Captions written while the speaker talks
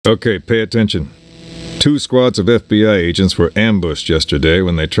Okay, pay attention. 2 squads of FBI agents were ambushed yesterday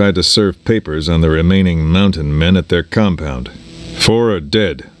when they tried to serve papers on the remaining mountain men at their compound. 4 are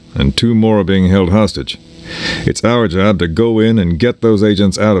dead, and 2 more are being held hostage. It's our job to go in and get those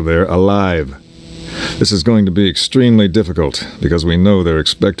agents out of there alive. This is going to be extremely difficult, because we know they're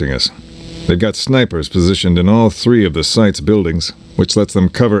expecting us. They've got snipers positioned in all 3 of the site's buildings, which lets them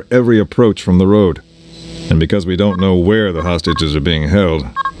cover every approach from the road. And because we don't know where the hostages are being held...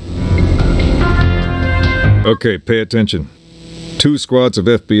 Okay, pay attention. 2 squads of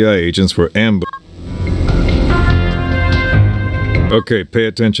FBI agents were ambushed. Okay, pay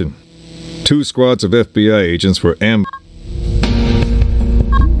attention. 2 squads of FBI agents were ambushed.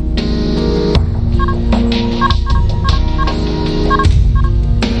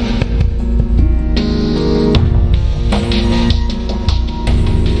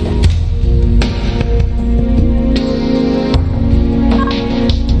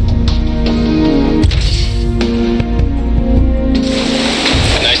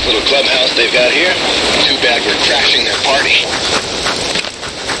 Clubhouse they've got here. Too bad we're crashing their party.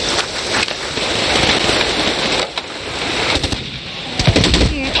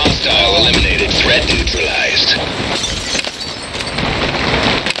 Hostile eliminated. Threat neutralized.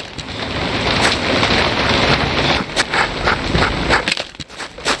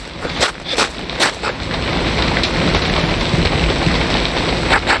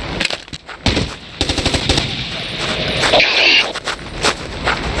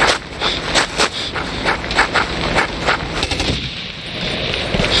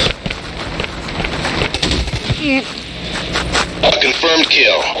 A confirmed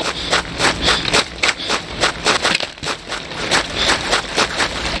kill.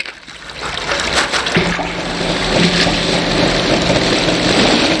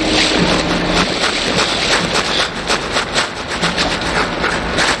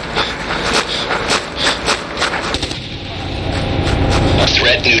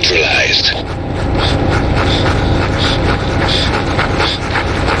 Threat neutralized.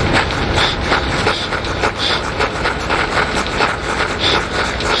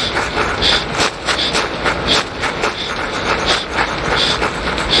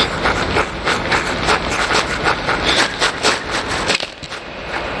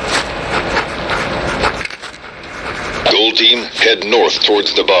 Gold team, head north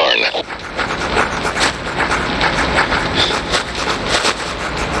towards the barn.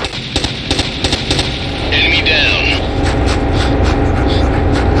 Enemy down.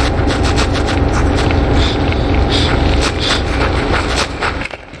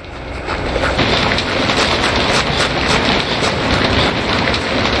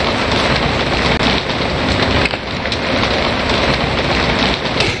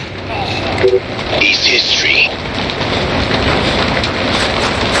 East history.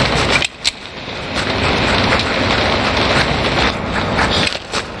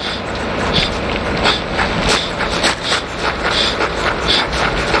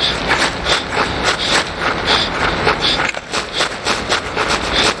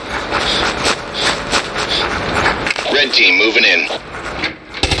 Red team moving in.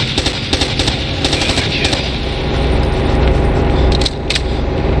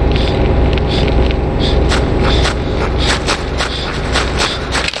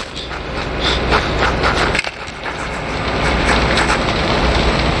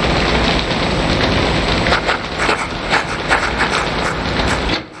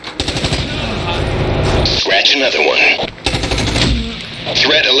 Scratch another one.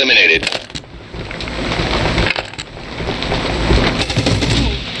 Threat eliminated.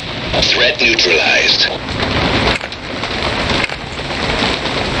 Threat neutralized.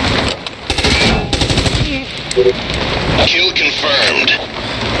 Kill confirmed.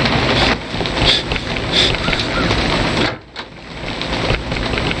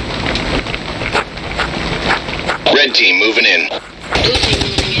 Red team moving in.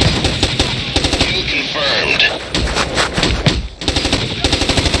 Kill confirmed.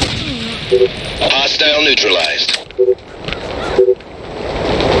 Hostile neutralized.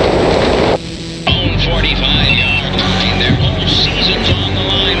 45-yard line. Their whole season's on the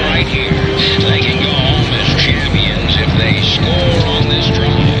line right here. They can go home as champions if they score on this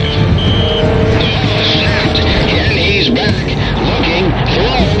drive. Snapped, and he's back. Looking,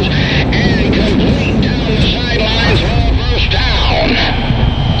 throws, and complete down the sidelines for a first down.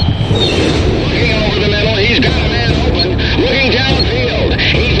 Looking over the middle, he's got a man open. Looking downfield,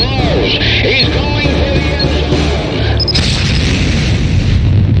 he throws. He's going for the end zone.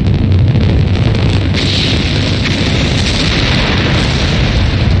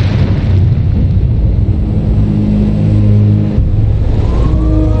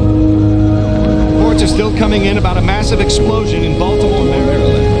 Reports are still coming in about a massive explosion in Baltimore,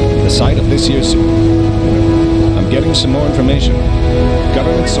 Maryland, the site of this year's Super Bowl. I'm getting some more information.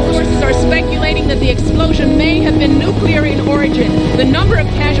 Government sources are speculating that the explosion may have been nuclear in origin. The number of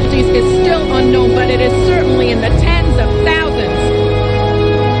casualties is still unknown, but it is certainly in the